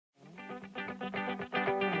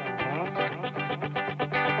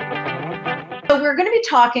So we're going to be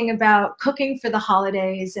talking about cooking for the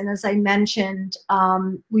holidays, and as I mentioned,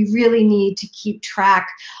 we really need to keep track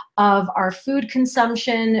of our food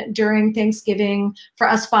consumption during Thanksgiving. For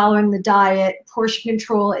us following the diet, portion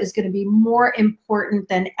control is going to be more important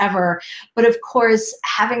than ever. But of course,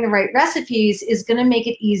 having the right recipes is going to make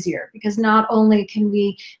it easier, because not only can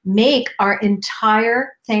we make our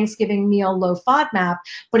entire Thanksgiving meal low FODMAP,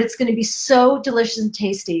 but it's going to be so delicious and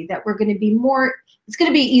tasty that we're going to be it's going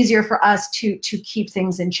to be easier for us to keep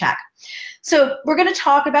things in check. So we're going to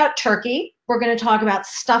talk about turkey. We're going to talk about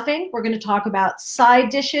stuffing. We're going to talk about side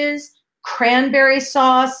dishes, cranberry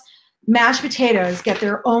sauce, mashed potatoes get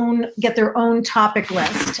their own topic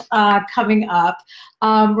list coming up.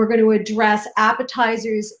 We're going to address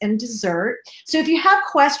appetizers and dessert. So if you have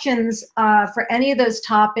questions for any of those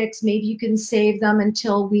topics, maybe you can save them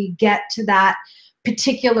until we get to that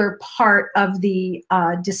particular part of the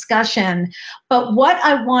discussion. But what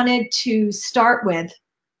I wanted to start with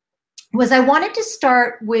was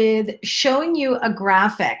showing you a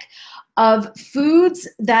graphic of foods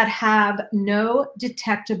that have no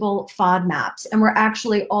detectable FODMAPs. And we're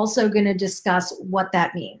actually also going to discuss what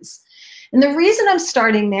that means. And the reason I'm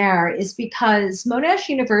starting there is because Monash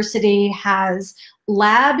University has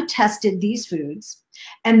lab tested these foods,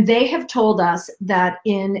 and they have told us that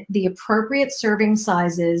in the appropriate serving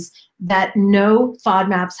sizes that no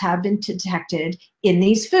FODMAPs have been detected in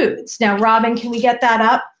these foods. Now, Robin, can we get that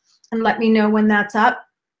up and let me know when that's up?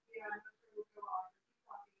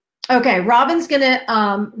 Okay, Robin's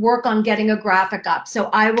gonna work on getting a graphic up. So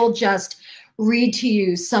I will just read to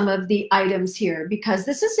you some of the items here because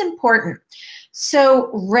this is important. So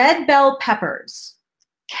red bell peppers,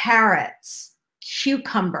 carrots,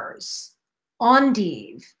 cucumbers,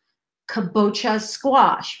 endive, kabocha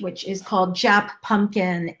squash, which is called Jap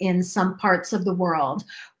pumpkin in some parts of the world,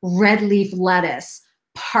 red leaf lettuce,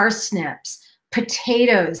 parsnips,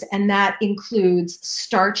 potatoes, and that includes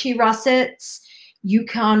starchy russets,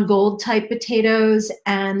 Yukon Gold type potatoes,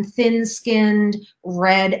 and thin-skinned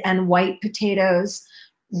red and white potatoes,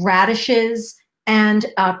 radishes, and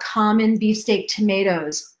common beefsteak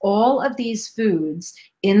tomatoes. All of these foods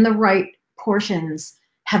in the right portions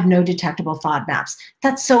have no detectable FODMAPs.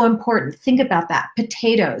 That's so important. Think about that.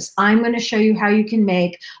 Potatoes. I'm going to show you how you can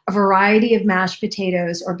make a variety of mashed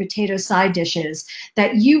potatoes or potato side dishes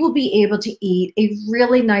that you will be able to eat a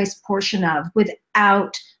really nice portion of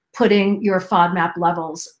without putting your FODMAP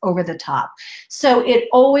levels over the top. So it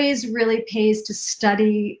always really pays to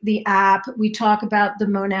study the app. We talk about the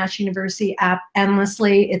Monash University app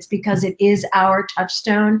endlessly. It's because it is our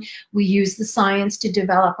touchstone. We use the science to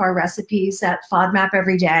develop our recipes at FODMAP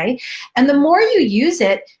every day. And the more you use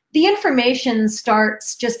it, the information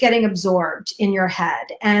starts just getting absorbed in your head,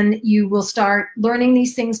 and you will start learning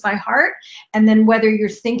these things by heart. And then whether you're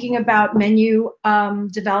thinking about menu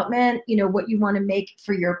development, you know, what you want to make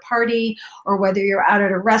for your party, or whether you're out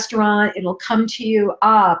at a restaurant, it'll come to you,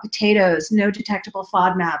 potatoes, no detectable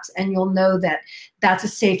FODMAPs, and you'll know that that's a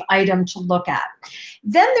safe item to look at.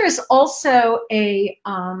 Then there's also a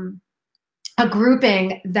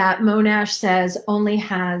grouping that Monash says only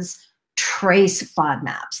has trace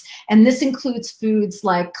FODMAPs. And this includes foods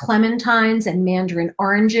like clementines and mandarin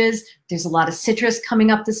oranges. There's a lot of citrus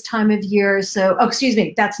coming up this time of year. So, oh, excuse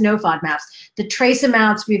me, that's no FODMAPs. The trace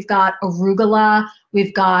amounts, we've got arugula,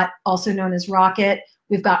 we've got also known as rocket,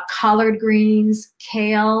 we've got collard greens,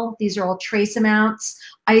 kale, these are all trace amounts,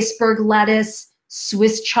 iceberg lettuce,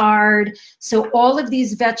 Swiss chard. So all of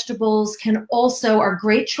these vegetables are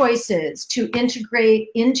great choices to integrate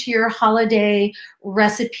into your holiday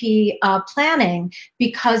recipe planning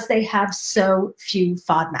because they have so few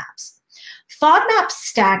FODMAPs. FODMAP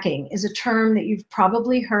stacking is a term that you've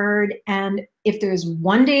probably heard, and if there's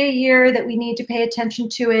one day a year that we need to pay attention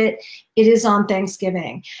to it, it is on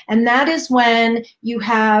Thanksgiving. And that is when you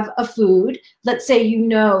have a food, let's say you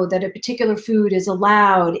know that a particular food is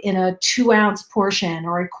allowed in a 2-ounce portion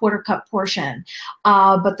or a 1/4 cup portion,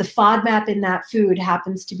 but the FODMAP in that food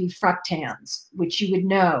happens to be fructans, which you would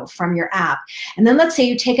know from your app. And then let's say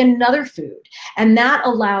you take another food, and that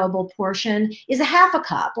allowable portion is a 1/2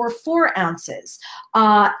 cup or 4 ounces,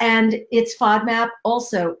 and its FODMAP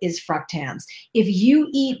also is fructans. If you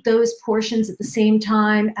eat those portions at the same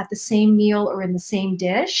time, at the same meal, or in the same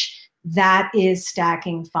dish, that is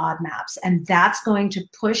stacking FODMAPs. And that's going to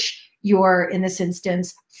push your, in this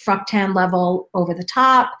instance, fructan level over the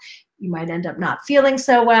top. You might end up not feeling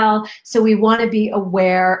so well. So we want to be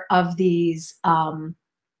aware of these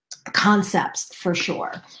concepts for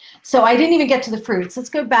sure. So I didn't even get to the fruits. Let's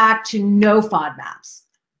go back to no FODMAPs.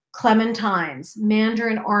 Clementines,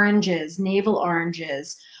 mandarin oranges, navel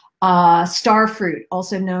oranges, star fruit,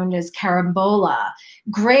 also known as carambola.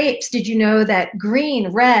 Grapes, did you know that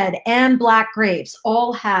green, red, and black grapes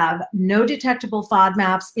all have no detectable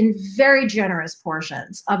FODMAPs in very generous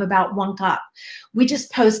portions of about 1 cup? We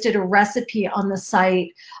just posted a recipe on the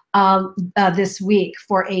site this week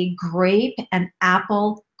for a grape and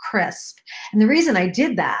apple crisp. And the reason I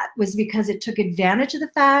did that was because it took advantage of the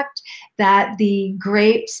fact that the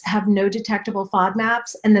grapes have no detectable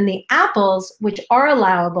FODMAPs, and then the apples, which are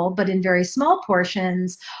allowable but in very small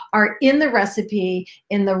portions, are in the recipe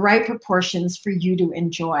in the right proportions for you to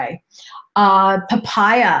enjoy.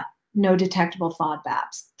 Papaya, no detectable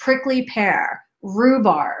FODMAPs. Prickly pear,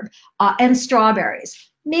 rhubarb, and strawberries.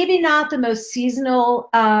 Maybe not the most seasonal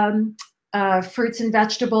fruits and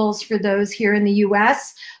vegetables for those here in the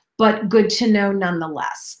US, but good to know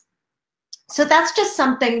nonetheless. So that's just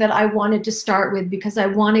something that I wanted to start with because I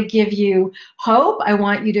want to give you hope. I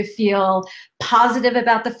want you to feel positive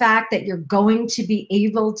about the fact that you're going to be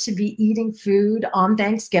able to be eating food on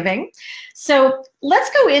Thanksgiving. So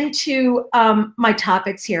let's go into my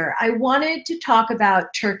topics here. I wanted to talk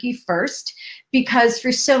about turkey first because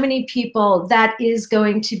for so many people, that is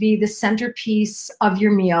going to be the centerpiece of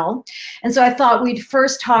your meal. And so I thought we'd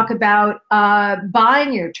first talk about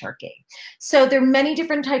buying your turkey. So there are many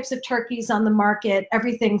different types of turkeys on the market,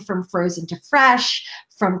 everything from frozen to fresh,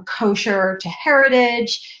 from kosher to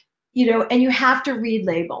heritage, and you have to read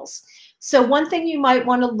labels. So one thing you might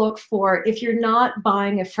want to look for if you're not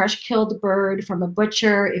buying a fresh killed bird from a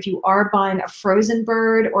butcher, if you are buying a frozen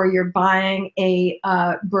bird or you're buying a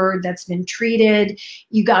bird that's been treated,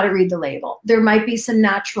 you got to read the label. There might be some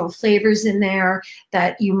natural flavors in there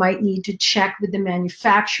that you might need to check with the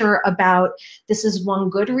manufacturer about. This is one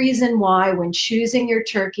good reason why when choosing your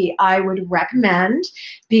turkey, I would recommend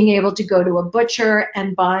being able to go to a butcher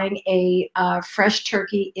and buying a fresh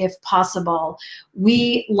turkey if possible.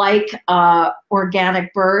 We like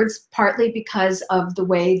organic birds, partly because of the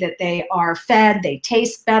way that they are fed. They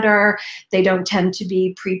taste better. They don't tend to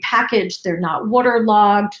be prepackaged. They're not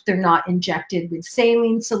waterlogged. They're not injected with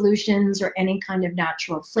saline solutions or any kind of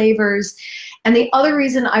natural flavors. And the other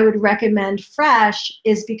reason I would recommend fresh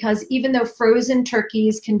is because even though frozen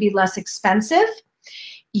turkeys can be less expensive,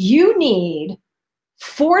 you need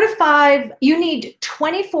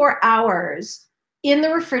 24 hours in the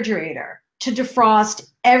refrigerator to defrost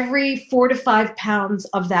every 4 to 5 pounds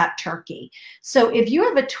of that turkey. So if you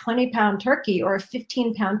have a 20-pound turkey or a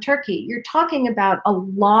 15-pound turkey, you're talking about a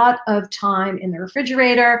lot of time in the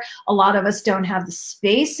refrigerator. A lot of us don't have the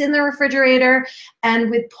space in the refrigerator. And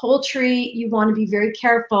with poultry, you want to be very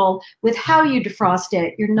careful with how you defrost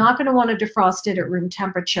it. You're not going to want to defrost it at room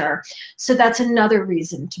temperature. So that's another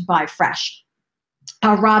reason to buy fresh.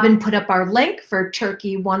 Robin put up our link for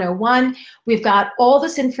Turkey 101. We've got all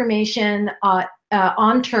this information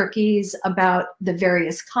on turkeys about the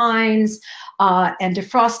various kinds and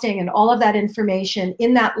defrosting and all of that information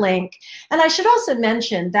in that link. And I should also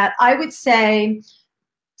mention that I would say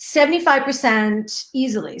 75%,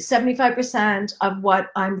 easily 75% of what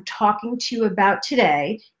I'm talking to you about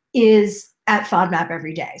today is at FODMAP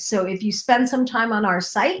every day. So if you spend some time on our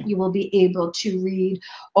site, you will be able to read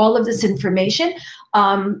all of this information.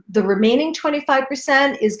 The remaining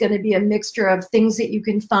 25% is going to be a mixture of things that you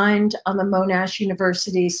can find on the Monash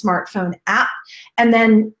University smartphone app, and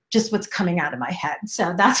then just what's coming out of my head.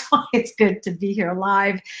 So that's why it's good to be here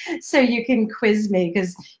live, so you can quiz me,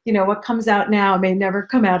 because what comes out now may never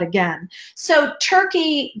come out again. So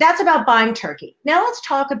turkey, that's about buying turkey. Now let's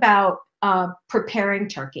talk about preparing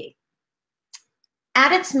turkey.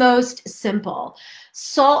 At its most simple,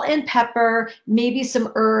 salt and pepper, maybe some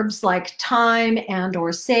herbs like thyme and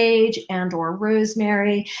or sage and or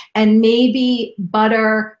rosemary, and maybe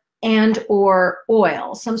butter and or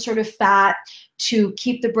oil, some sort of fat to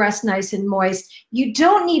keep the breast nice and moist. You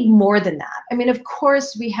don't need more than that. I mean, of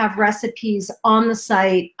course, we have recipes on the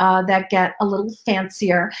site that get a little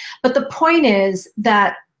fancier, but the point is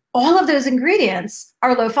that all of those ingredients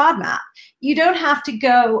are low FODMAP. You don't have to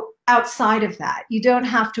go outside of that. You don't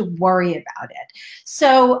have to worry about it.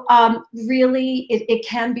 So really, it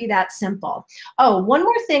can be that simple. Oh, one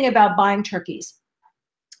more thing about buying turkeys.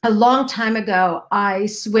 A long time ago, I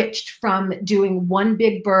switched from doing one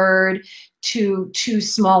big bird to 2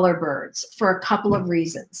 smaller birds for a couple of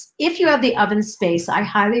reasons. If you have the oven space, I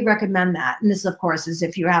highly recommend that. And this, of course, is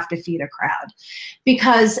if you have to feed a crowd,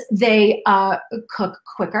 because they cook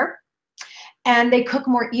quicker and they cook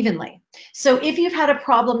more evenly. So if you've had a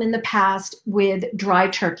problem in the past with dry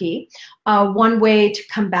turkey, one way to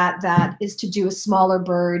combat that is to do a smaller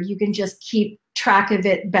bird. You can just keep track of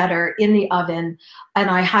it better in the oven, and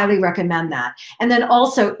I highly recommend that. And then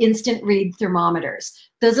also instant read thermometers.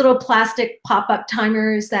 Those little plastic pop-up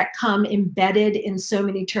timers that come embedded in so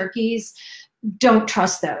many turkeys, don't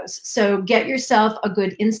trust those. So get yourself a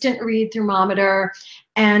good instant read thermometer,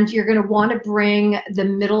 and you're going to want to bring the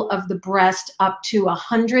middle of the breast up to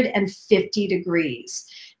 150 degrees.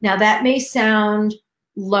 Now that may sound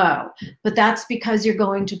low, but that's because you're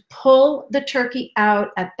going to pull the turkey out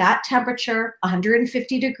at that temperature,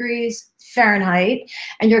 150 degrees Fahrenheit,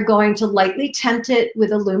 and you're going to lightly tent it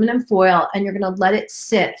with aluminum foil, and you're going to let it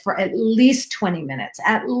sit for at least 20 minutes,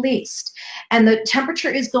 at least. And the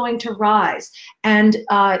temperature is going to rise, and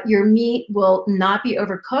your meat will not be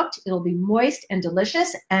overcooked. It'll be moist and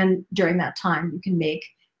delicious, and during that time, you can make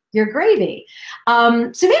your gravy.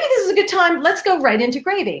 So maybe this is a good time. Let's go right into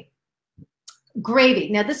gravy. Gravy.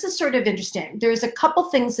 Now, this is sort of interesting. There's a couple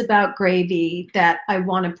things about gravy that I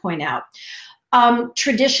want to point out.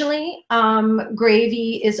 Traditionally,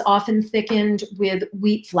 gravy is often thickened with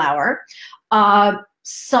wheat flour,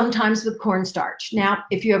 sometimes with cornstarch. Now,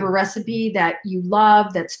 if you have a recipe that you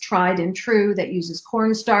love, that's tried and true, that uses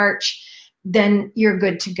cornstarch, then you're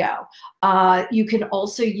good to go. You can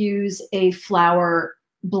also use a flour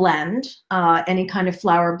blend, any kind of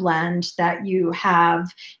flour blend that you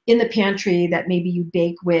have in the pantry that maybe you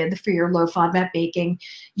bake with for your low FODMAP baking.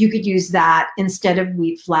 You could use that instead of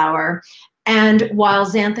wheat flour. And while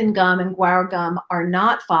xanthan gum and guar gum are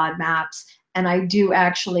not FODMAPs, and I do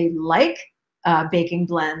actually like baking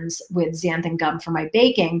blends with xanthan gum for my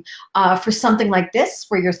baking, for something like this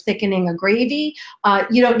where you're thickening a gravy,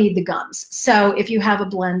 you don't need the gums. So if you have a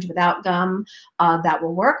blend without gum, that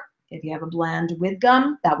will work. If you have a blend with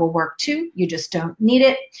gum, that will work too. You just don't need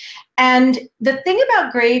it. And the thing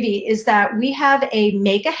about gravy is that we have a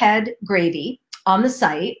make-ahead gravy on the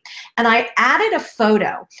site, and I added a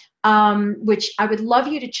photo, which I would love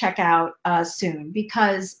you to check out soon,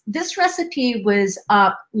 because this recipe was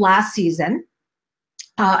up last season,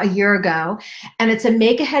 a year ago, and it's a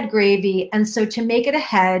make-ahead gravy. And so to make it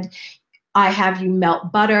ahead, I have you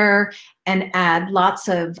melt butter and add lots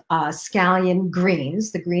of scallion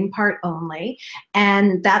greens, the green part only,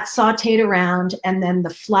 and that's sauteed around, and then the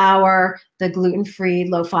flour, the gluten-free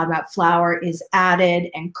low FODMAP flour, is added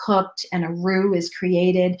and cooked, and a roux is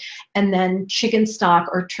created, and then chicken stock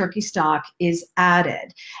or turkey stock is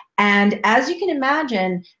added. And as you can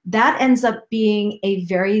imagine, that ends up being a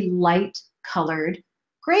very light colored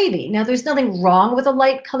gravy. Now, there's nothing wrong with a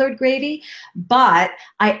light colored gravy, but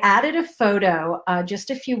I added a photo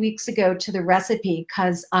just a few weeks ago to the recipe,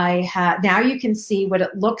 because now you can see what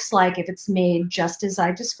it looks like if it's made just as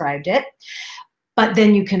I described it. But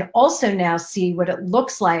then you can also now see what it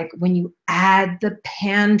looks like when you add the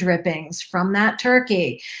pan drippings from that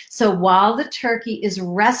turkey. So while the turkey is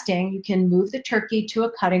resting, you can move the turkey to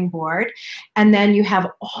a cutting board, and then you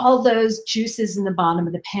have all those juices in the bottom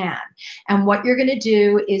of the pan. And what you're going to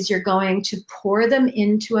do is you're going to pour them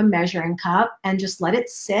into a measuring cup and just let it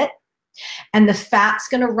sit. And the fat's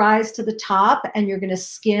going to rise to the top, and you're going to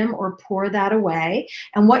skim or pour that away.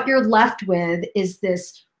 And what you're left with is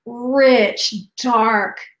this rich,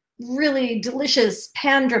 dark, really delicious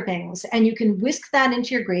pan drippings, and you can whisk that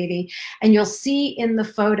into your gravy, and you'll see in the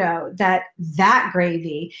photo that that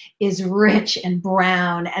gravy is rich and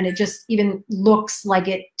brown, and it just even looks like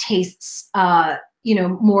it tastes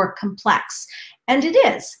more complex, and it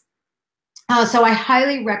is. So I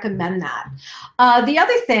highly recommend that. The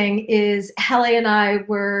other thing is, Hele and I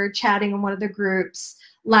were chatting in one of the groups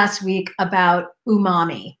last week about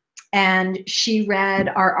umami. And she read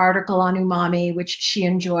our article on umami, which she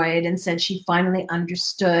enjoyed, and said she finally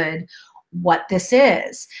understood what this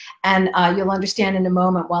is. And you'll understand in a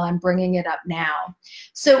moment while I'm bringing it up now.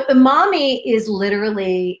 So umami is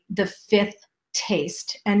literally the fifth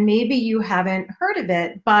taste. And maybe you haven't heard of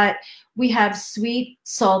it, but we have sweet,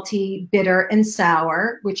 salty, bitter, and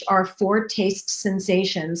sour, which are 4 taste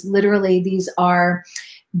sensations. Literally, these are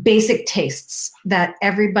basic tastes that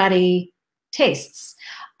everybody tastes.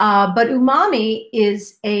 But umami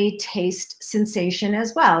is a taste sensation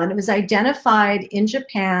as well. And it was identified in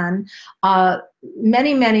Japan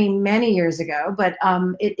many, many, many years ago. But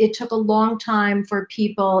it took a long time for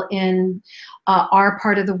people in our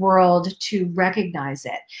part of the world to recognize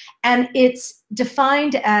it. And it's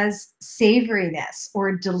defined as savoriness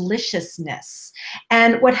or deliciousness.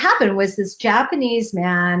 And what happened was this Japanese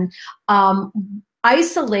man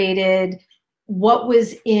isolated what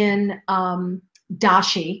was in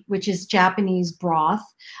dashi, which is Japanese broth.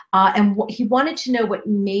 And he wanted to know what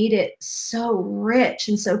made it so rich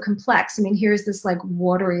and so complex. I mean, here's this like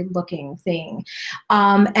watery looking thing.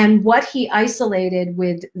 And what he isolated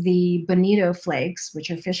with the bonito flakes,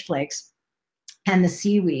 which are fish flakes, and the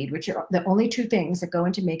seaweed, which are the only two things that go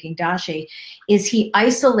into making dashi, is he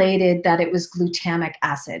isolated that it was glutamic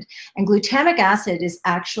acid. And glutamic acid is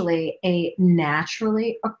actually a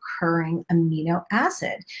naturally occurring amino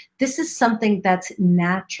acid. This is something that's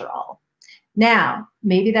natural. Now,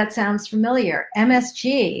 maybe that sounds familiar.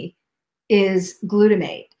 MSG is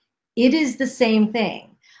glutamate. It is the same thing.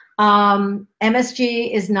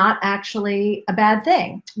 MSG is not actually a bad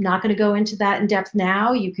thing. I'm not going to go into that in depth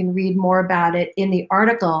now. You can read more about it in the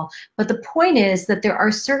article. But the point is that there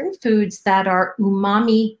are certain foods that are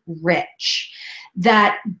umami rich,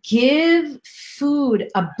 that give food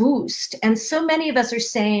a boost. And so many of us are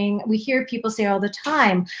saying, we hear people say all the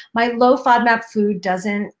time, my low FODMAP food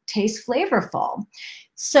doesn't taste flavorful.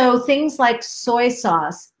 So things like soy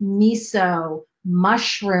sauce, miso,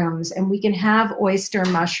 mushrooms, and we can have oyster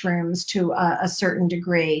mushrooms to a certain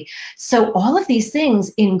degree. So all of these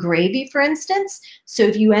things in gravy, for instance, so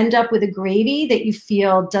if you end up with a gravy that you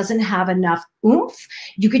feel doesn't have enough oomph,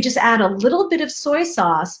 you could just add a little bit of soy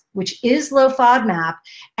sauce, which is low FODMAP,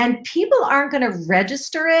 and people aren't going to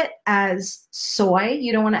register it as soy.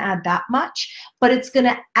 You don't want to add that much, but it's going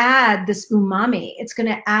to add this umami. It's going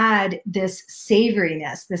to add this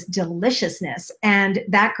savoriness, this deliciousness, and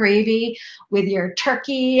that gravy with your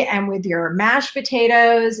turkey and with your mashed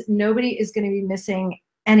potatoes, nobody is going to be missing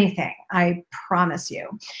anything, I promise you.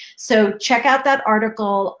 So check out that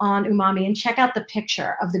article on umami and check out the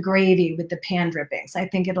picture of the gravy with the pan drippings. I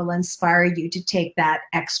think it'll inspire you to take that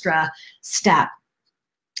extra step.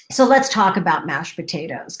 So let's talk about mashed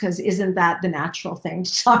potatoes, because isn't that the natural thing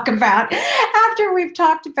to talk about after we've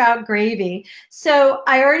talked about gravy? So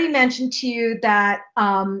I already mentioned to you that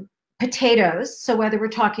potatoes, so whether we're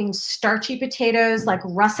talking starchy potatoes like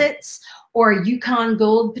russets or Yukon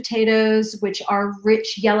Gold potatoes, which are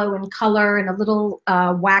rich yellow in color and a little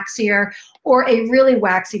waxier, or a really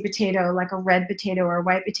waxy potato like a red potato or a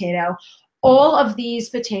white potato, all of these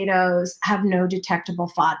potatoes have no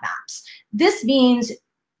detectable FODMAPs. This means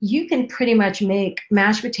you can pretty much make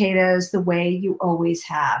mashed potatoes the way you always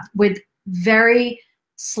have, with very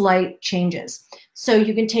slight changes. So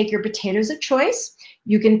you can take your potatoes of choice,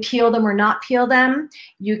 you can peel them or not peel them,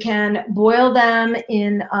 you can boil them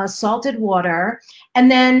in salted water, and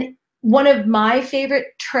then one of my favorite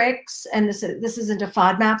tricks, and this isn't a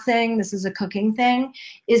FODMAP thing, this is a cooking thing,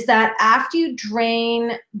 is that after you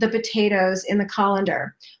drain the potatoes in the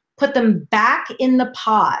colander, put them back in the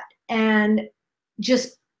pot and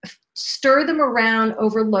just stir them around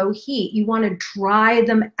over low heat. You want to dry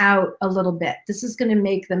them out a little bit. This is going to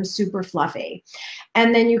make them super fluffy.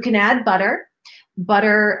 And then you can add butter.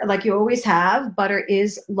 Butter, like you always have, butter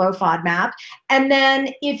is low FODMAP. And then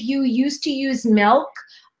if you used to use milk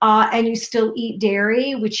and you still eat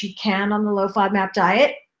dairy, which you can on the low FODMAP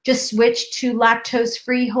diet, just switch to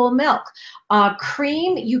lactose-free whole milk.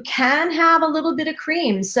 Cream, you can have a little bit of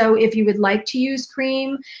cream. So if you would like to use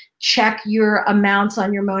cream, check your amounts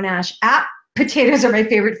on your Monash app. Potatoes are my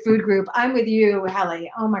favorite food group. I'm with you,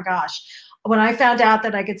 Helly. Oh my gosh. When I found out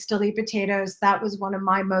that I could still eat potatoes, that was one of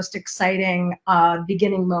my most exciting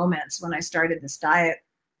beginning moments when I started this diet.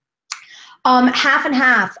 Half and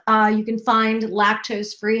half, you can find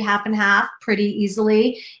lactose-free half and half pretty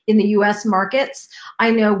easily in the US markets. I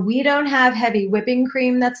know we don't have heavy whipping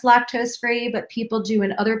cream that's lactose-free, but people do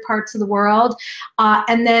in other parts of the world.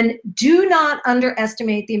 And then do not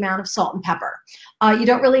underestimate the amount of salt and pepper. You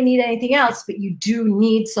don't really need anything else, but you do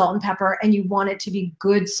need salt and pepper, and you want it to be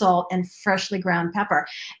good salt and freshly ground pepper.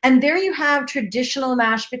 And there you have traditional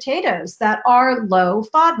mashed potatoes that are low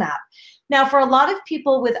FODMAP. Now, for a lot of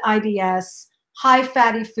people with IBS, high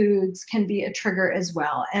fatty foods can be a trigger as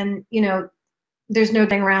well. And, you know, there's no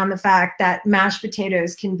getting around the fact that mashed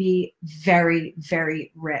potatoes can be very,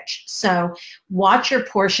 very rich. So watch your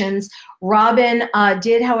portions. Robin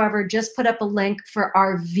did, however, just put up a link for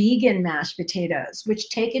our vegan mashed potatoes, which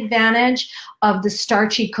take advantage of the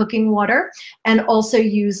starchy cooking water and also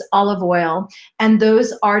use olive oil. And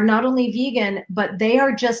those are not only vegan, but they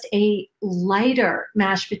are just a lighter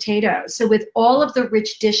mashed potato. So with all of the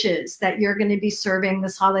rich dishes that you're going to be serving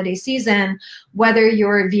this holiday season, whether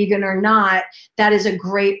you're vegan or not, that is a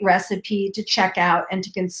great recipe to check out and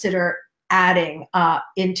to consider adding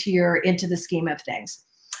into the scheme of things.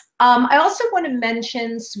 I also want to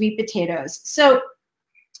mention sweet potatoes. So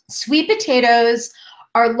sweet potatoes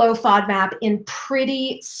are low FODMAP in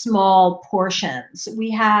pretty small portions.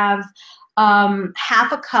 We have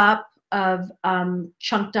half a cup of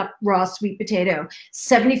chunked up raw sweet potato,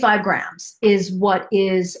 75 grams is what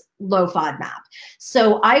is low FODMAP.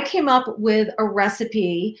 So I came up with a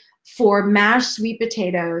recipe for mashed sweet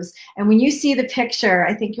potatoes. And when you see the picture,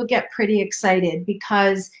 I think you'll get pretty excited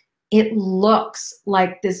because it looks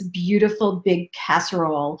like this beautiful big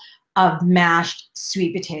casserole of mashed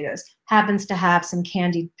sweet potatoes. Happens to have some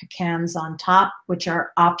candied pecans on top, which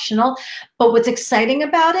are optional. But what's exciting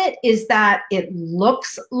about it is that it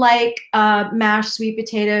looks like mashed sweet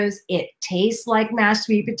potatoes. It tastes like mashed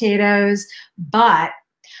sweet potatoes, but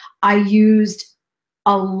I used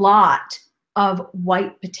a lot of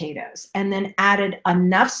white potatoes and then added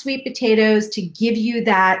enough sweet potatoes to give you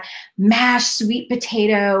that mashed sweet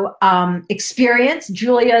potato experience.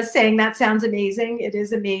 Julia is saying that sounds amazing. It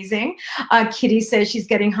is amazing. Kitty says she's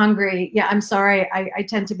getting hungry. Yeah, I'm sorry. I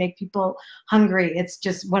tend to make people hungry. It's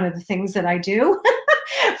just one of the things that I do.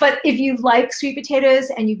 But if you like sweet potatoes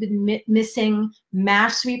and you've been missing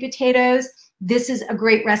mashed sweet potatoes, this is a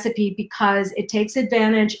great recipe because it takes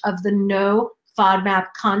advantage of the no FODMAP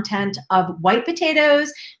content of white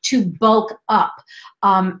potatoes to bulk up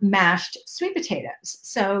mashed sweet potatoes.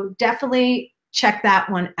 So definitely check that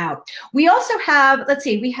one out. We also have, let's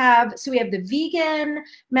see, we have the vegan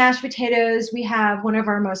mashed potatoes. We have one of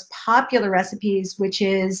our most popular recipes, which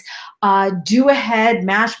is do ahead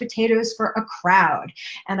mashed potatoes for a crowd.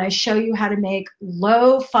 And I show you how to make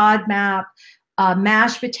low FODMAP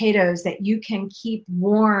mashed potatoes that you can keep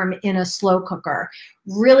warm in a slow cooker.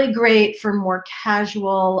 Really great for more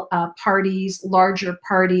casual parties, larger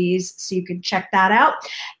parties, so you can check that out.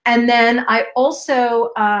 And then I also,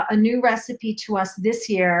 a new recipe to us this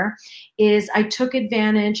year is I took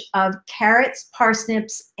advantage of carrots,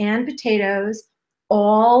 parsnips, and potatoes,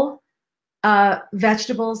 all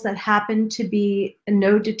vegetables that happen to be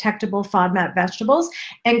no detectable FODMAP vegetables,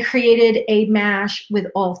 and created a mash with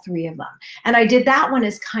all three of them. And I did that one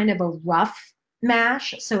as kind of a rough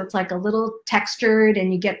mash, so it's like a little textured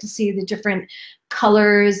and you get to see the different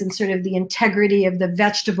colors and sort of the integrity of the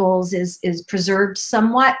vegetables is preserved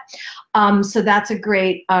somewhat. So that's a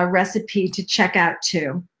great recipe to check out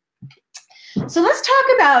too. So let's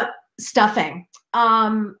talk about stuffing.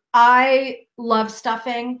 I love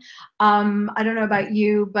stuffing. I don't know about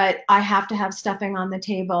you, but I have to have stuffing on the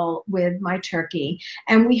table with my turkey.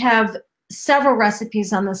 And we have several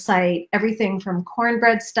recipes on the site, everything from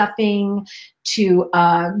cornbread stuffing to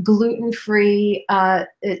gluten-free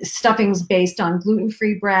stuffings based on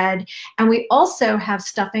gluten-free bread. And we also have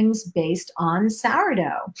stuffings based on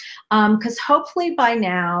sourdough. Because hopefully by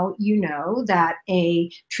now you know that a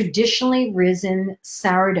traditionally risen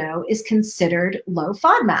sourdough is considered low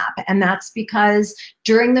FODMAP. And that's because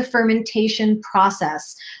during the fermentation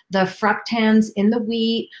process, the fructans in the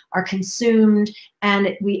wheat are consumed and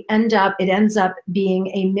it ends up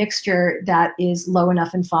being a mixture that is low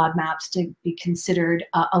enough in FODMAPs to be considered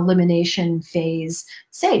elimination phase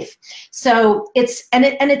safe. So it's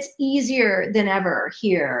easier than ever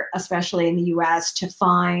here, especially in the US, to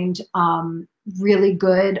find really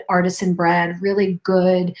good artisan bread, really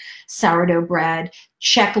good sourdough bread.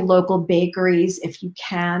 Check local bakeries if you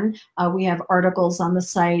can. We have articles on the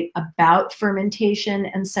site about fermentation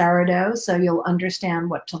and sourdough, so you'll understand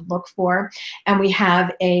what to look for. And we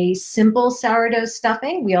have a simple sourdough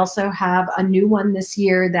stuffing. We also have a new one this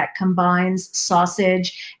year that combines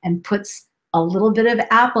sausage and puts a little bit of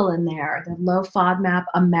apple in there, the low FODMAP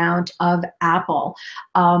amount of apple,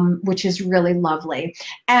 which is really lovely.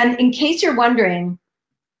 And in case you're wondering,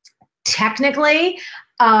 technically,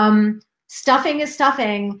 stuffing is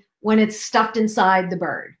stuffing when it's stuffed inside the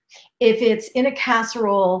bird. If it's in a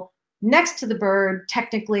casserole next to the bird,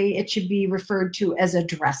 technically it should be referred to as a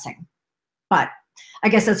dressing. But I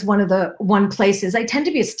guess that's one places. I tend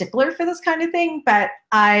to be a stickler for this kind of thing, but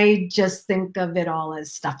I just think of it all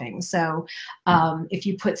as stuffing. So if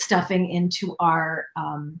you put stuffing into our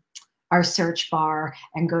search bar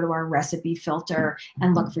and go to our recipe filter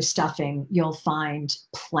and look for stuffing, you'll find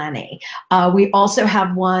plenty. We also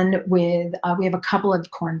have one with, we have a couple of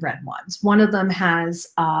cornbread ones. One of them has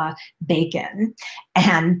bacon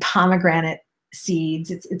and pomegranate seeds.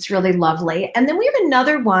 It's really lovely. And then we have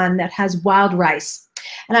another one that has wild rice.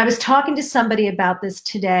 And I was talking to somebody about this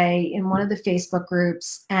today in one of the Facebook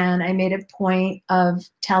groups, and I made a point of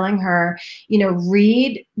telling her, you know,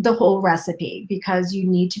 read the whole recipe, because you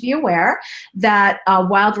need to be aware that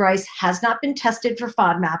wild rice has not been tested for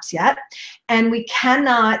FODMAPs yet, and we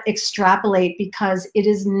cannot extrapolate because it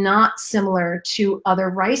is not similar to other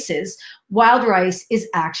rices. Wild rice is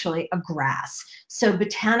actually a grass. So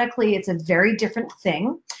botanically, it's a very different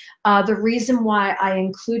thing. The reason why I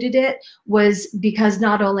included it was because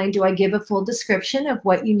not only do I give a full description of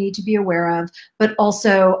what you need to be aware of, but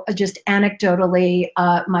also just anecdotally,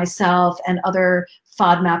 myself and other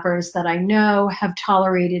FODMAPers that I know have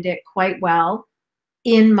tolerated it quite well,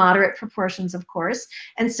 in moderate proportions, of course.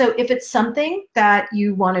 And so if it's something that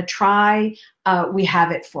you want to try, we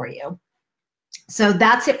have it for you. So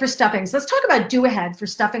that's it for stuffings. Let's talk about do-ahead for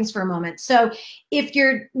stuffings for a moment. So if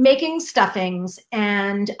you're making stuffings,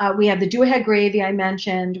 and we have the do-ahead gravy I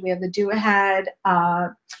mentioned, we have the do-ahead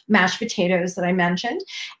mashed potatoes that I mentioned,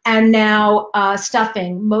 and now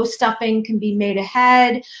stuffing. Most stuffing can be made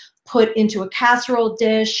ahead, put into a casserole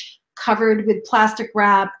dish, covered with plastic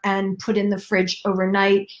wrap, and put in the fridge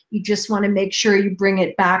overnight. You just want to make sure you bring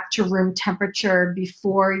it back to room temperature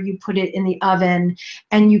before you put it in the oven.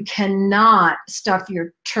 And you cannot stuff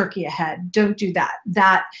your turkey ahead. Don't do that.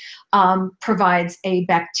 That provides a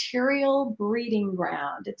bacterial breeding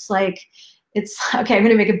ground. It's okay, I'm going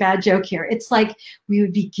to make a bad joke here. It's like we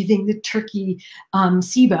would be giving the turkey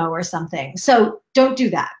SIBO or something. So don't do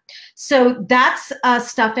that. So that's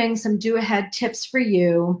stuffing, some do-ahead tips for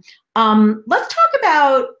you. Let's talk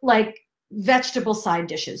about like vegetable side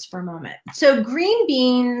dishes for a moment. So green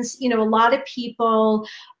beans, you know, a lot of people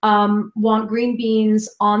want green beans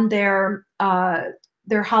on their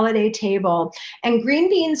holiday table. And green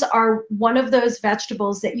beans are one of those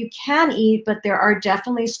vegetables that you can eat, but there are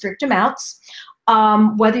definitely strict amounts.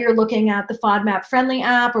 Whether you're looking at the FODMAP Friendly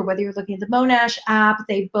app or whether you're looking at the Monash app,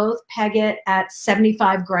 they both peg it at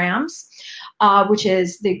 75 grams, which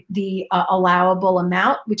is the allowable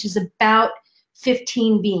amount, which is about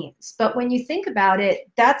 15 beans. But when you think about it,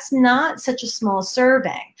 that's not such a small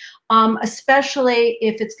serving, especially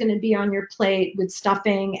if it's going to be on your plate with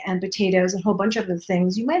stuffing and potatoes and a whole bunch of other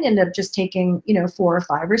things. You might end up just taking, you know, 4 or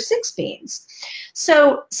 5 or 6 beans.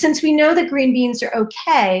 So since we know that green beans are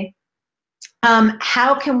okay,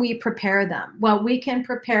 how can we prepare them? Well, we can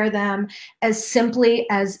prepare them as simply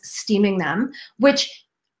as steaming them, which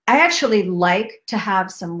I actually like to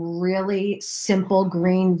have some really simple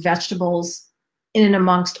green vegetables in and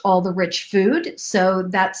amongst all the rich food. So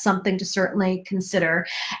that's something to certainly consider.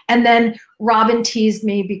 And then Robin teased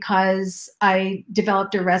me because I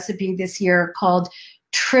developed a recipe this year called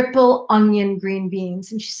triple onion green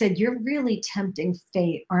beans. And she said, you're really tempting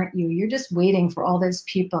fate, aren't you? You're just waiting for all those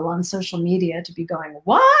people on social media to be going,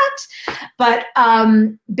 what? But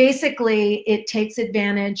basically, it takes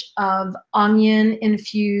advantage of onion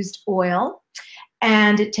infused oil,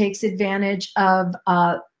 and it takes advantage of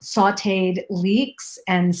sauteed leeks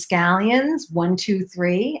and scallions, 1, 2,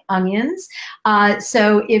 3 onions.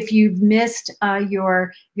 So if you've missed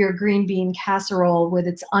your green bean casserole with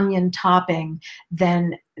its onion topping,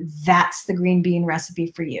 then that's the green bean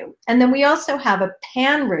recipe for you. And then we also have a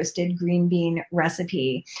pan roasted green bean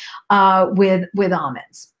recipe with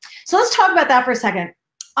almonds. So let's talk about that for a second.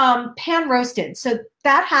 Pan roasted. So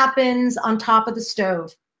that happens on top of the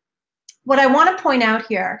stove. What I want to point out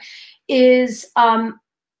here is,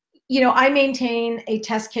 you know, I maintain a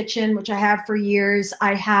test kitchen, which I have for years.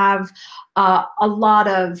 I have I got a lot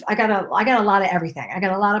of everything. I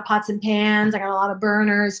got a lot of pots and pans. I got a lot of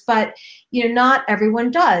burners, but you know, not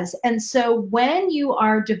everyone does. And so when you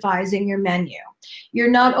are devising your menu,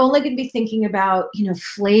 you're not only going to be thinking about, you know,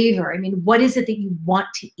 flavor. I mean, what is it that you want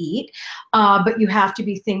to eat? But you have to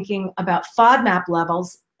be thinking about FODMAP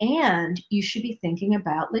levels, and you should be thinking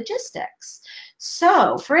about logistics.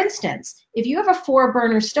 So, for instance, if you have a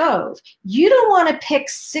 4-burner stove, you don't want to pick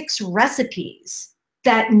 6 recipes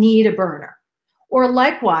that need a burner. Or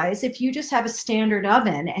likewise, if you just have a standard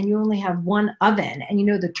oven and you only have 1 oven and you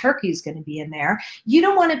know the turkey is going to be in there, you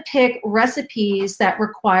don't want to pick recipes that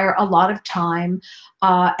require a lot of time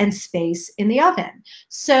and space in the oven.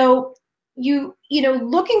 So you know,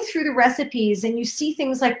 looking through the recipes, and you see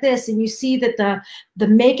things like this, and you see that the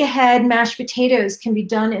make-ahead mashed potatoes can be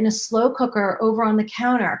done in a slow cooker over on the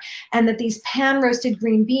counter, and that these pan roasted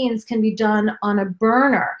green beans can be done on a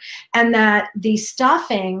burner, and that the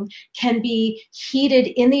stuffing can be heated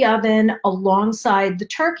in the oven alongside the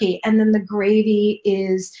turkey, and then the gravy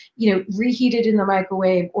is, you know, reheated in the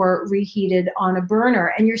microwave or reheated on a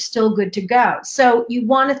burner, and you're still good to go. So you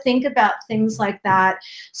want to think about things like that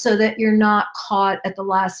so that you're not caught at the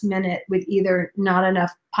last minute with either not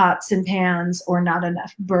enough pots and pans or not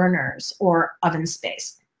enough burners or oven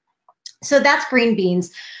space. So that's green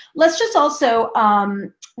beans. Let's just also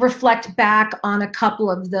reflect back on a couple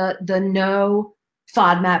of the no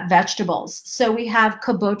FODMAP vegetables. So we have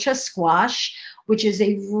kabocha squash, which is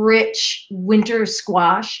a rich winter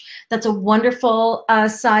squash. That's a wonderful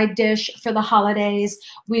side dish for the holidays.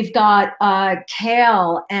 We've got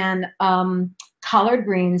kale and collard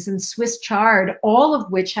greens and Swiss chard, all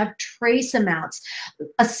of which have trace amounts.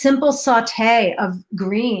 A simple saute of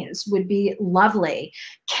greens would be lovely.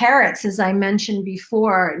 Carrots, as I mentioned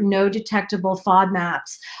before, no detectable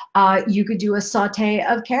FODMAPs. You could do a saute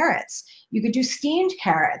of carrots. You could do steamed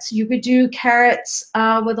carrots. You could do carrots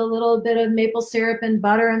with a little bit of maple syrup and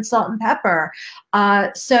butter and salt and pepper.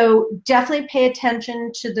 So definitely pay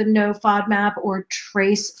attention to the no FODMAP or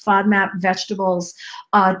trace FODMAP vegetables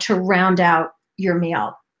to round out your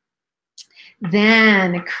meal.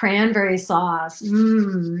 Then cranberry sauce.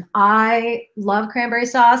 I love cranberry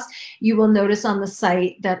sauce. You will notice on the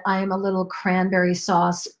site that I am a little cranberry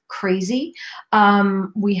sauce crazy.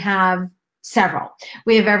 We have several.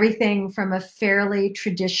 We have everything from a fairly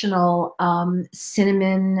traditional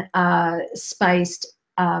cinnamon spiced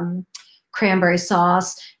cranberry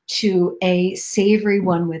sauce to a savory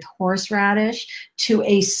one with horseradish, to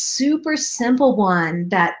a super simple one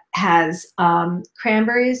that has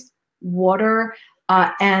cranberries, water,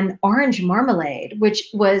 and orange marmalade, which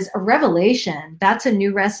was a revelation. That's a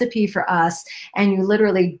new recipe for us. And you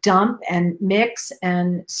literally dump and mix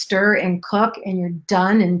and stir and cook, and you're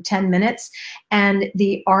done in 10 minutes. And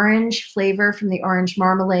the orange flavor from the orange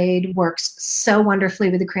marmalade works so wonderfully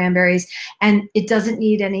with the cranberries. And it doesn't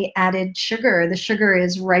need any added sugar. The sugar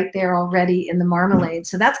is right there already in the marmalade.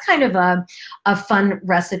 So that's kind of a fun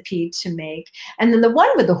recipe to make. And then the one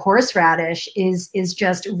with the horseradish is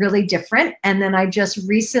just really different. And then I just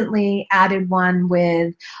recently added one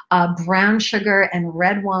with brown sugar and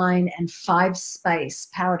red wine and 5-spice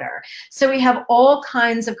powder. So we have all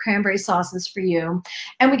kinds of cranberry sauces for you.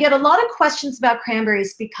 And we get a lot of questions about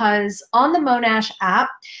cranberries because on the Monash app,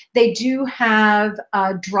 they do have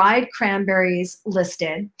dried cranberries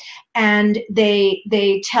listed, and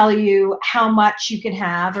they tell you how much you can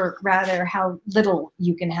have, or rather how little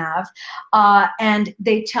you can have, and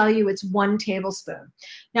they tell you it's 1 tablespoon.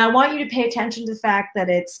 Now, I want you to pay attention to the fact that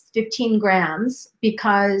it's 15 grams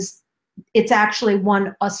because it's actually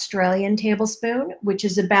 1 Australian tablespoon, which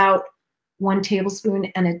is about 1 tablespoon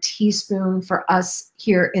and a teaspoon for us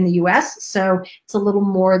here in the US. So it's a little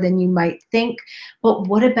more than you might think. But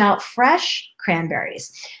what about fresh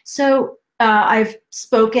cranberries? So I've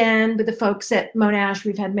spoken with the folks at Monash.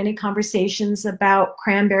 We've had many conversations about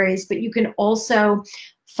cranberries, but you can also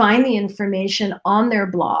find the information on their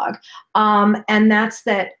blog. And that's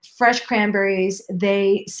that fresh cranberries,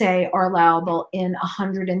 they say, are allowable in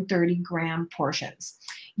 130-gram portions.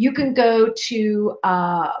 You can go to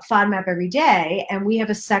FODMAP Every Day, and we have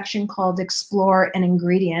a section called Explore an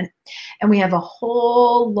Ingredient. And we have a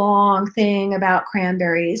whole long thing about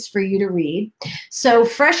cranberries for you to read. So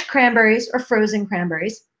fresh cranberries or frozen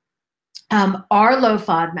cranberries are low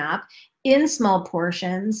FODMAP in small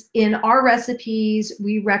portions. In our recipes,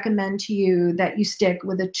 we recommend to you that you stick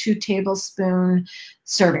with a 2 tablespoon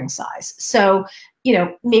serving size. So, you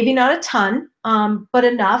know, maybe not a ton, but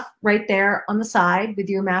enough right there on the side with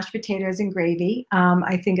your mashed potatoes and gravy.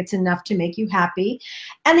 I think it's enough to make you happy.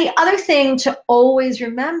 And the other thing to always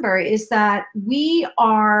remember is that we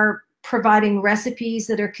are providing recipes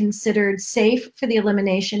that are considered safe for the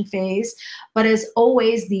elimination phase. But as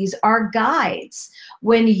always, these are guides.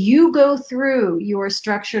 When you go through your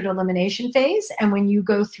structured elimination phase and when you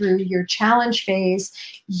go through your challenge phase,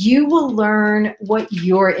 you will learn what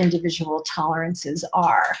your individual tolerances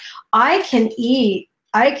are. I can eat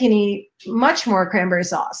much more cranberry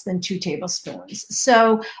sauce than 2 tablespoons.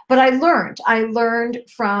 So, but I learned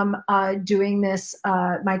from doing this,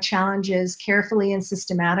 my challenges carefully and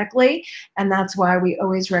systematically. And that's why we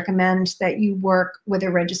always recommend that you work with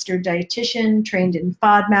a registered dietitian trained in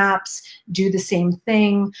FODMAPs, do the same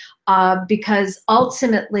thing, because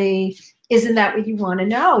ultimately, isn't that what you want to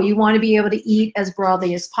know? You want to be able to eat as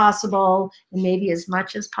broadly as possible and maybe as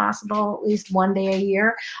much as possible, at least 1 day a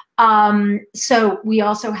year. So we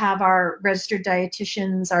also have our registered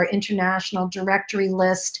dietitians, our international directory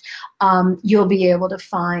list. You'll be able to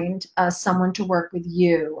find someone to work with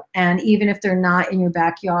you. And even if they're not in your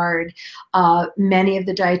backyard, many of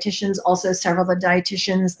the dietitians, also several of the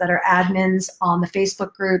dietitians that are admins on the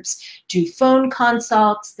Facebook groups, do phone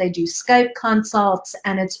consults, they do Skype consults,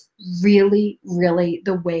 and it's really, really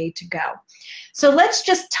the way to go. So let's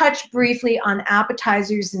just touch briefly on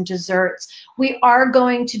appetizers and desserts. We are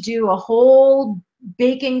going to do a whole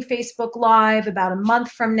baking Facebook Live about a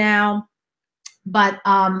month from now, but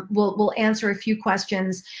we'll answer a few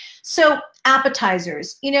questions. So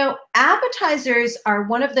appetizers, you know, appetizers are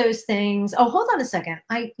one of those things. Oh, hold on a second.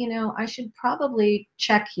 I should probably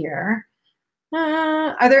check here.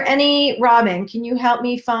 Are there any, Robin, can you help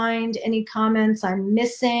me find any comments I'm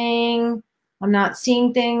missing? I'm not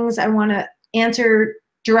seeing things. I want to answer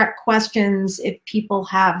direct questions if people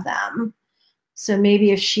have them. So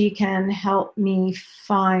maybe if she can help me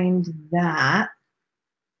find that.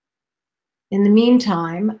 In the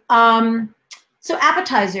meantime, so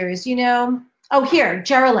appetizers, you know, oh, here,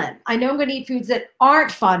 Geraldine. I know I'm going to eat foods that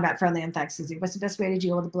aren't FODMAP friendly on Thanksgiving. What's the best way to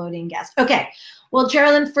deal with the bloating and gas? Okay, well,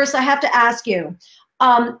 Geraldine, first I have to ask you,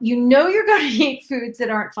 you know you're going to eat foods that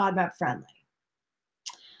aren't FODMAP friendly.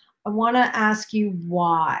 I want to ask you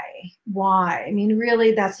why. Why? I mean,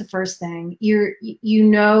 really, that's the first thing. You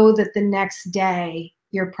know that the next day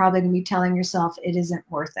you're probably going to be telling yourself it isn't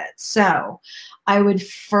worth it. So I would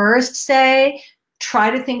first say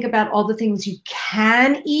try to think about all the things you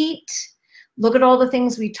can eat. Look at all the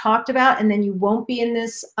things we talked about, and then you won't be in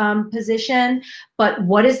this position. But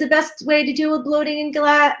what is the best way to deal with bloating and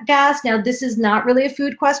gas? Now, this is not really a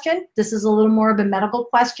food question. This is a little more of a medical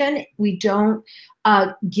question. We don't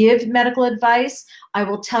give medical advice. I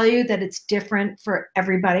will tell you that it's different for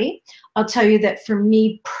everybody. I'll tell you that for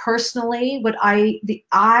me personally,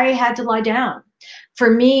 I had to lie down.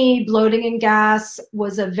 For me, bloating and gas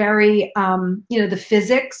was a very, the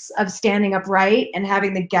physics of standing upright and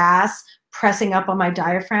having the gas pressing up on my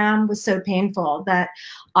diaphragm was so painful that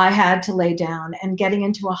I had to lay down, and getting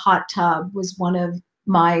into a hot tub was one of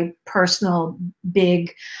my personal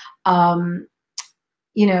big, gas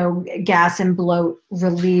and bloat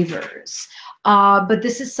relievers. But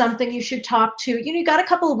this is something you should talk to. You got a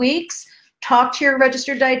couple of weeks, talk to your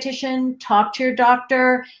registered dietitian, talk to your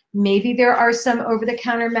doctor. Maybe there are some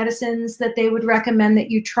over-the-counter medicines that they would recommend that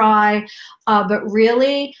you try. But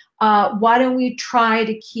really, why don't we try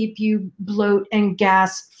to keep you bloat and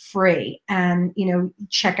gas free, and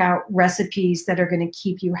check out recipes that are going to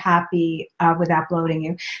keep you happy without bloating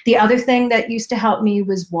you. The other thing that used to help me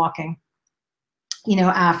was walking.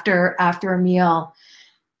 After a meal,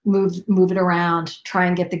 move it around, try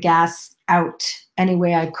and get the gas out any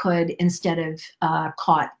way I could instead of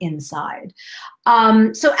caught inside.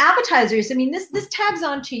 So appetizers, I mean, this tags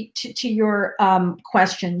on to your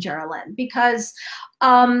question, Geraldine, because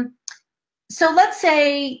so let's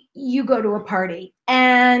say you go to a party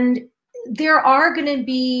and there are going to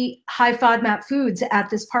be high FODMAP foods at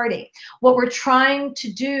this party. What we're trying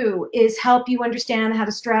to do is help you understand how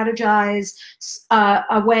to strategize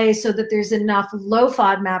a way so that there's enough low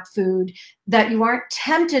FODMAP food that you aren't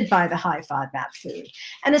tempted by the high FODMAP food.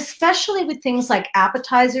 And especially with things like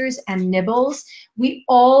appetizers and nibbles, we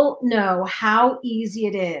all know how easy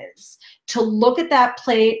it is to look at that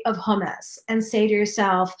plate of hummus and say to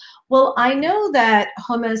yourself, well, I know that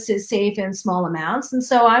hummus is safe in small amounts, and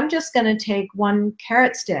so I'm just going to take one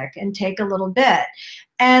carrot stick and take a little bit.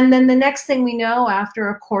 And then the next thing we know, after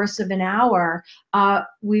a course of an hour,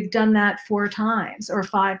 we've done that 4 times or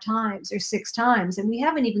 5 times or 6 times, and we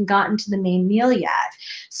haven't even gotten to the main meal yet.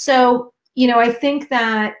 So, I think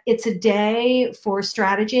that it's a day for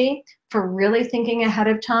strategy, for really thinking ahead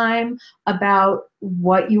of time about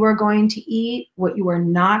what you are going to eat, what you are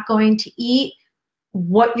not going to eat,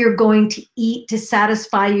 what you're going to eat to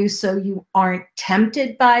satisfy you so you aren't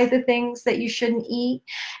tempted by the things that you shouldn't eat.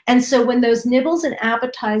 And so when those nibbles and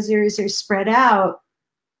appetizers are spread out,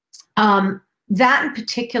 that in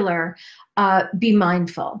particular, be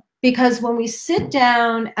mindful. Because when we sit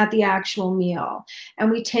down at the actual meal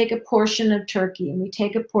and we take a portion of turkey and we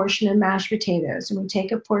take a portion of mashed potatoes and we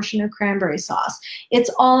take a portion of cranberry sauce,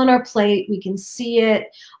 it's all on our plate. We can see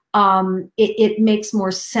it. It makes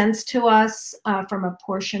more sense to us from a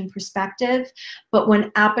portion perspective. But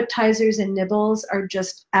when appetizers and nibbles are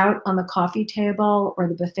just out on the coffee table or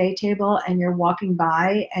the buffet table and you're walking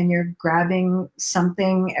by and you're grabbing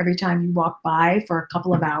something every time you walk by for a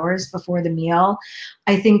couple of hours before the meal,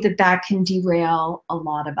 I think that can derail a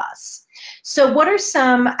lot of us. So what are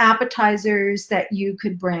some appetizers that you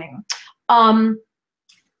could bring?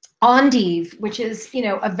 Endive, which is,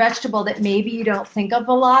 a vegetable that maybe you don't think of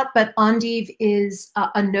a lot, but endive is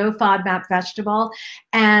a no FODMAP vegetable.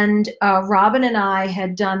 And Robin and I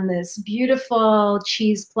had done this beautiful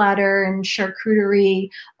cheese platter and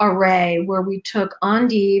charcuterie array where we took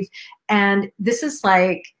endive, and this is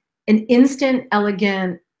like an instant,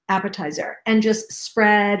 elegant appetizer, and just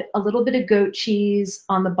spread a little bit of goat cheese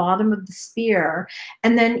on the bottom of the spear.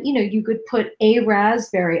 And then, you could put a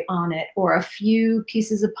raspberry on it, or a few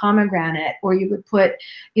pieces of pomegranate, or you would put,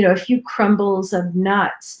 a few crumbles of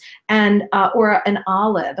nuts, and or an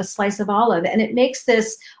olive, a slice of olive. And it makes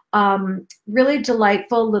this really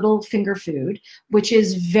delightful little finger food, which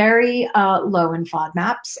is very low in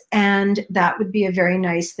FODMAPs. And that would be a very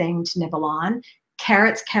nice thing to nibble on.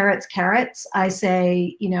 carrots, carrots, carrots. I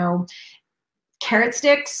say, you know, carrot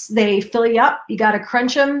sticks, they fill you up. You got to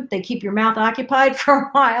crunch them. They keep your mouth occupied for a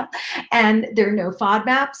while, and there are no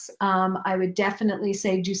FODMAPs. I would definitely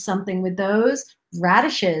say do something with those.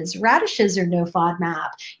 Radishes are no FODMAP.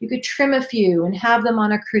 You could trim a few and have them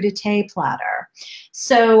on a crudité platter.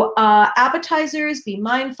 So appetizers, be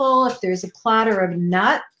mindful. If there's a platter of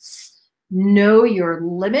nuts, know your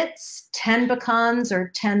limits. 10 pecans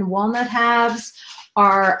or 10 walnut halves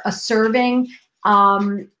are a serving.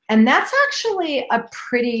 And that's actually a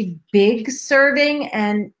pretty big serving,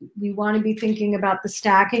 and we want to be thinking about the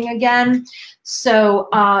stacking again. So,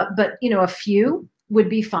 but you know, a few would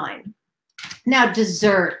be fine. Now,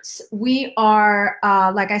 desserts. We are,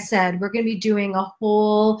 like I said, we're going to be doing a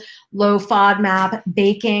whole low FODMAP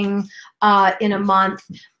baking in a month,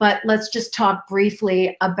 but let's just talk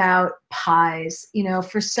briefly about pies. You know,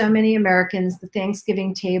 for so many Americans, the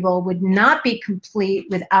Thanksgiving table would not be complete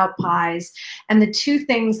without pies. And the two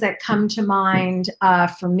things that come to mind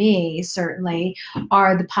for me, certainly,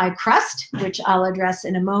 are the pie crust, which I'll address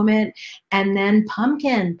in a moment, and then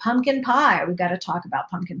pumpkin pie. We've got to talk about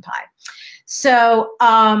pumpkin pie. So,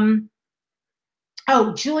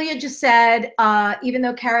 oh, Julia just said, even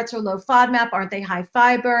though carrots are low FODMAP, aren't they high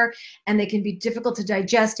fiber? And they can be difficult to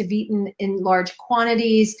digest if eaten in large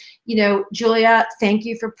quantities. You know, Julia, thank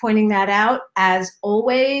you for pointing that out. As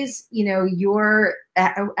always, you know,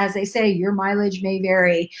 as they say, your mileage may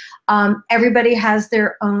vary. Everybody has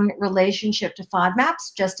their own relationship to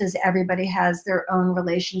FODMAPs, just as everybody has their own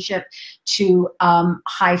relationship to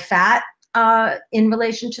high fat in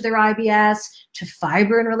relation to their IBS, to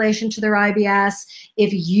fiber in relation to their IBS.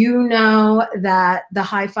 If you know that the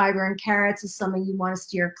high fiber in carrots is something you want to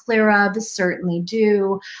steer clear of, certainly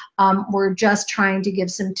do. We're just trying to give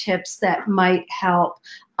some tips that might help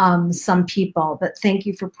some people, but thank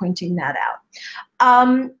you for pointing that out.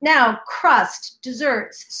 Now, crust,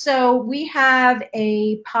 desserts. So we have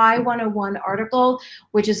a Pie 101 article,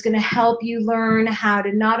 which is going to help you learn how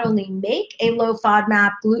to not only make a low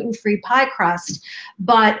FODMAP gluten-free pie crust,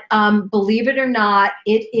 but believe it or not,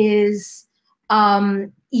 it is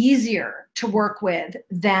easier to work with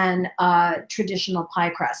than traditional pie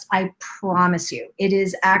crust. I promise you. It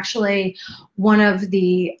is actually one of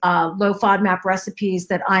the low FODMAP recipes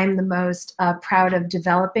that I'm the most proud of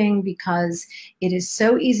developing, because it is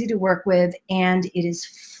so easy to work with and it is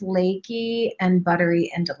flaky and buttery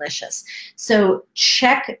and delicious. So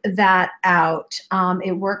check that out.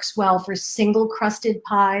 It works well for single crusted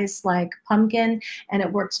pies like pumpkin, and it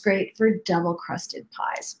works great for double crusted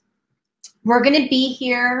pies. We're going to be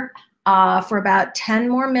here for about 10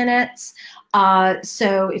 more minutes.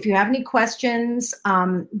 So if you have any questions,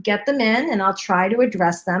 get them in and I'll try to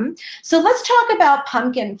address them. So let's talk about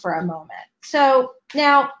pumpkin for a moment. So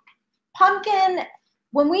now, pumpkin,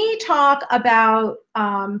 when we talk about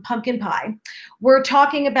pumpkin pie, we're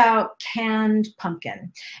talking about canned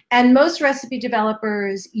pumpkin. And most recipe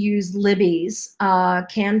developers use Libby's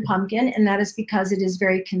canned pumpkin, and that is because it is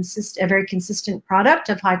a very consistent product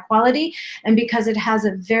of high quality, and because it has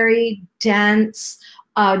a very dense,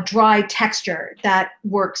 dry texture that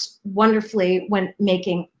works wonderfully when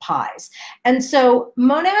making pies. And so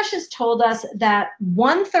Monash has told us that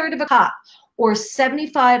 1/3 of a cup, or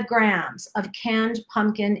 75 grams of canned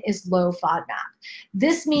pumpkin, is low FODMAP.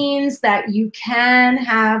 This means that you can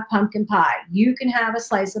have pumpkin pie. You can have a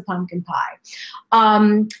slice of pumpkin pie.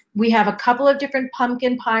 We have a couple of different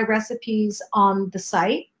pumpkin pie recipes on the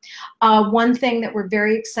site. One thing that we're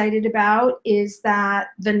very excited about is that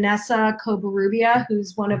Vanessa Covarrubia,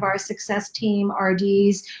 who's one of our success team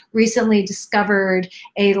RDs, recently discovered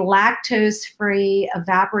a lactose-free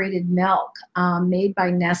evaporated milk made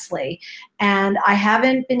by Nestle. And I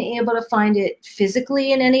haven't been able to find it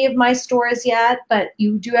physically in any of my stores yet, but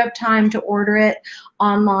you do have time to order it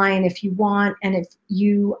online if you want. And if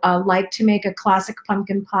you like to make a classic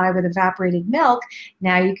pumpkin pie with evaporated milk,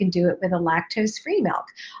 now you can do it with a lactose-free milk.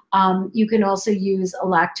 You can also use a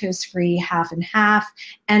lactose-free half and half.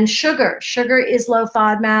 And sugar. Sugar is low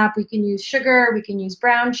FODMAP. We can use sugar. We can use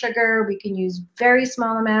brown sugar. We can use very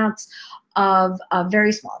small amounts of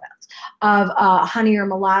honey or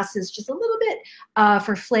molasses, just a little bit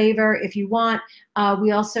for flavor if you want.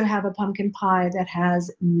 We also have a pumpkin pie that has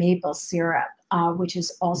maple syrup, which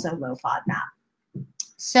is also low FODMAP.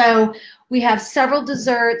 So we have several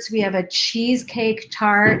desserts. We have a cheesecake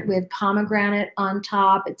tart with pomegranate on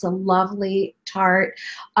top. It's a lovely tart.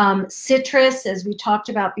 Citrus, as we talked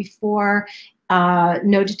about before,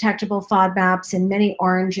 no detectable FODMAPs in many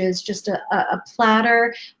oranges, just a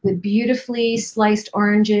platter with beautifully sliced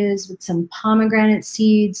oranges with some pomegranate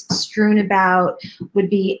seeds strewn about would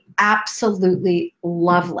be absolutely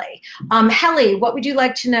lovely. Helly, what would you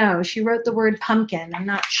like to know? She wrote the word pumpkin. I'm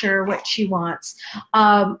not sure what she wants.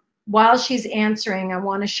 While she's answering, I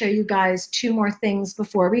want to show you guys two more things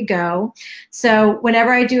before we go. So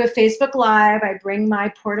whenever I do a Facebook Live, I bring my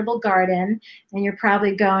portable garden, and you're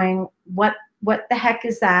probably going, what the heck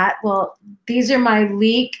is that? Well, these are my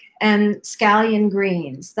leek and scallion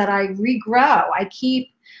greens that I regrow. I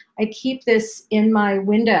keep this in my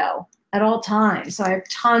window at all times. So I have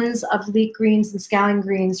tons of leek greens and scallion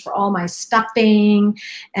greens for all my stuffing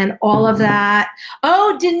and all of that.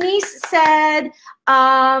 Oh, Denise said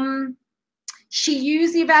she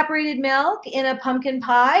used the evaporated milk in a pumpkin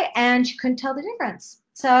pie and she couldn't tell the difference.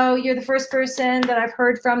 So you're the first person that I've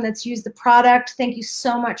heard from that's used the product. Thank you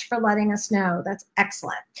so much for letting us know. That's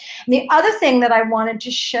excellent. And the other thing that I wanted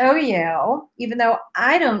to show you, even though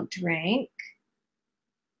I don't drink,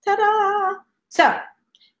 ta-da! So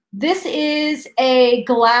this is a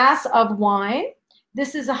glass of wine.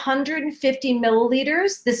 This is 150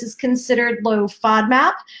 milliliters. This is considered low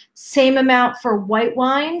FODMAP. Same amount for white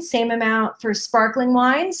wine, same amount for sparkling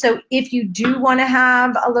wine. So if you do want to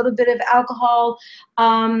have a little bit of alcohol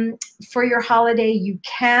for your holiday, you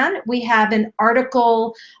can. We have an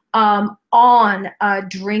article on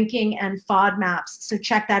drinking and FODMAPs, so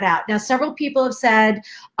check that out. Now, several people have said,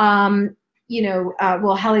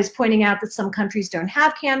 well, Helly's pointing out that some countries don't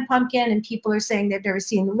have canned pumpkin, and people are saying they've never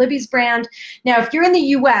seen the Libby's brand. Now, if you're in the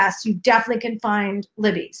U.S., you definitely can find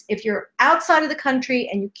Libby's. If you're outside of the country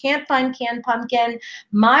and you can't find canned pumpkin,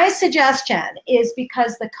 my suggestion is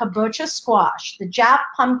because the kabocha squash, the Jap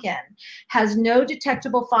pumpkin, has no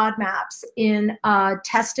detectable FODMAPs in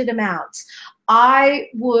tested amounts, I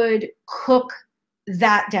would cook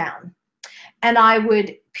that down. And I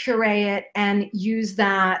would puree it and use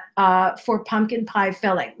that for pumpkin pie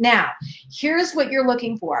filling. Now, here's what you're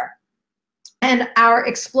looking for. And our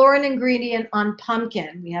Explore an Ingredient on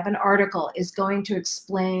Pumpkin, we have an article, is going to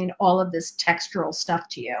explain all of this textural stuff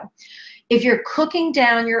to you. If you're cooking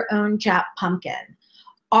down your own Jap pumpkin,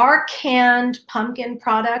 our canned pumpkin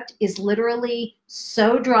product is literally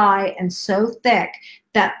so dry and so thick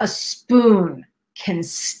that a spoon can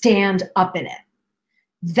stand up in it.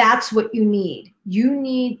 That's what you need. You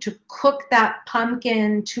need to cook that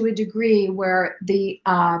pumpkin to a degree where the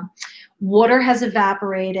water has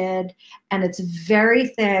evaporated and it's very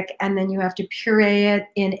thick, and then you have to puree it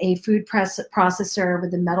in a food processor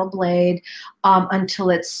with a metal blade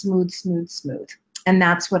until it's smooth, smooth, smooth. And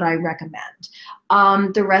that's what I recommend.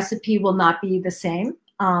 The recipe will not be the same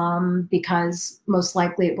because most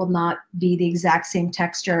likely it will not be the exact same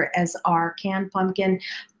texture as our canned pumpkin,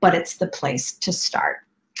 but it's the place to start.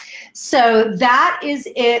 So that is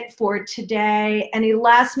it for today. Any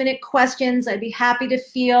last minute questions, I'd be happy to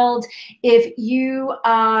field. If you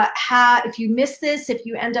if you miss this, if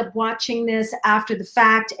you end up watching this after the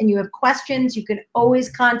fact and you have questions, you can always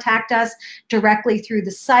contact us directly through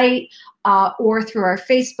the site or through our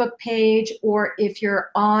Facebook page, or if you're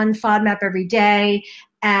on FODMAP every day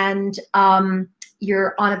and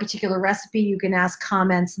you're on a particular recipe, you can ask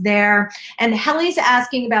comments there. And Helly's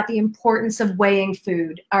asking about the importance of weighing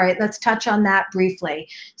food. All right, let's touch on that briefly.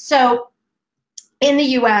 So in the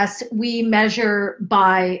US, we measure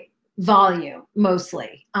by volume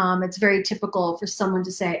mostly. It's very typical for someone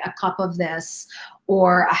to say a cup of this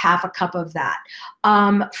or a half a cup of that.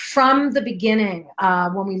 From the beginning,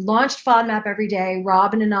 when we launched FODMAP Every Day,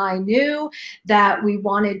 Robin and I knew that we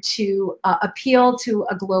wanted to appeal to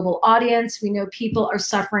a global audience. We know people are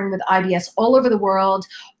suffering with IBS all over the world.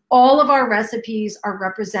 All of our recipes are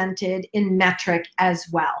represented in metric as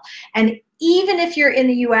well. And even if you're in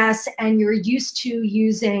the US and you're used to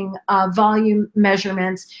using volume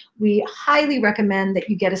measurements, we highly recommend that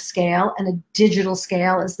you get a scale, and a digital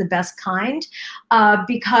scale is the best kind,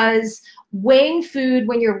 because weighing food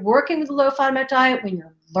when you're working with a low FODMAP diet, when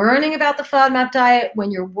you're learning about the FODMAP diet, when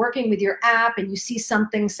you're working with your app and you see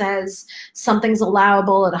something says something's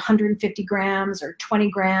allowable at 150 grams or 20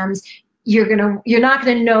 grams, you're not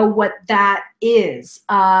gonna know what that is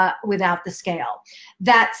without the scale.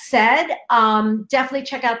 That said, definitely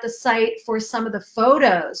check out the site for some of the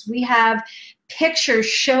photos. We have pictures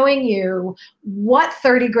showing you what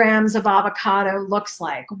 30 grams of avocado looks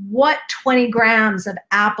like, what 20 grams of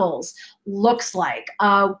apples looks like.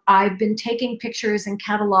 I've been taking pictures and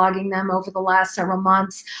cataloging them over the last several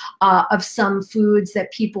months of some foods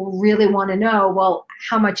that people really want to know, well,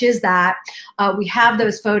 how much is that? We have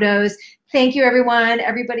those photos. Thank you, everyone.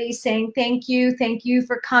 Everybody's saying thank you. Thank you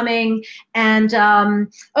for coming. And,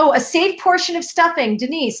 oh, a safe portion of stuffing.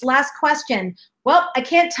 Denise, last question. Well, I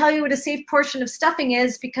can't tell you what a safe portion of stuffing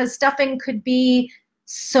is because stuffing could be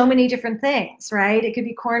so many different things, right? It could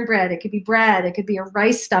be cornbread, it could be bread, it could be a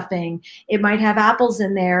rice stuffing. It might have apples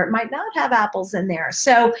in there, it might not have apples in there.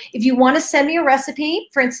 So if you want to send me a recipe,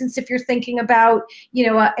 for instance, if you're thinking about, you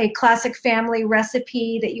know, a classic family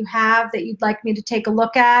recipe that you have that you'd like me to take a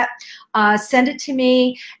look at, send it to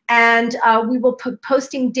me, and we will put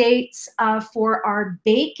posting dates for our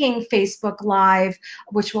baking Facebook Live,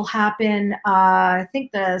 which will happen, I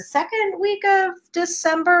think the second week of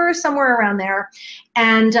December, somewhere around there.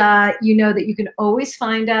 And you know that you can always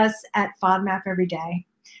find us at FODMAP every day.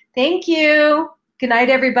 Thank you. Good night,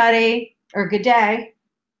 everybody, or good day.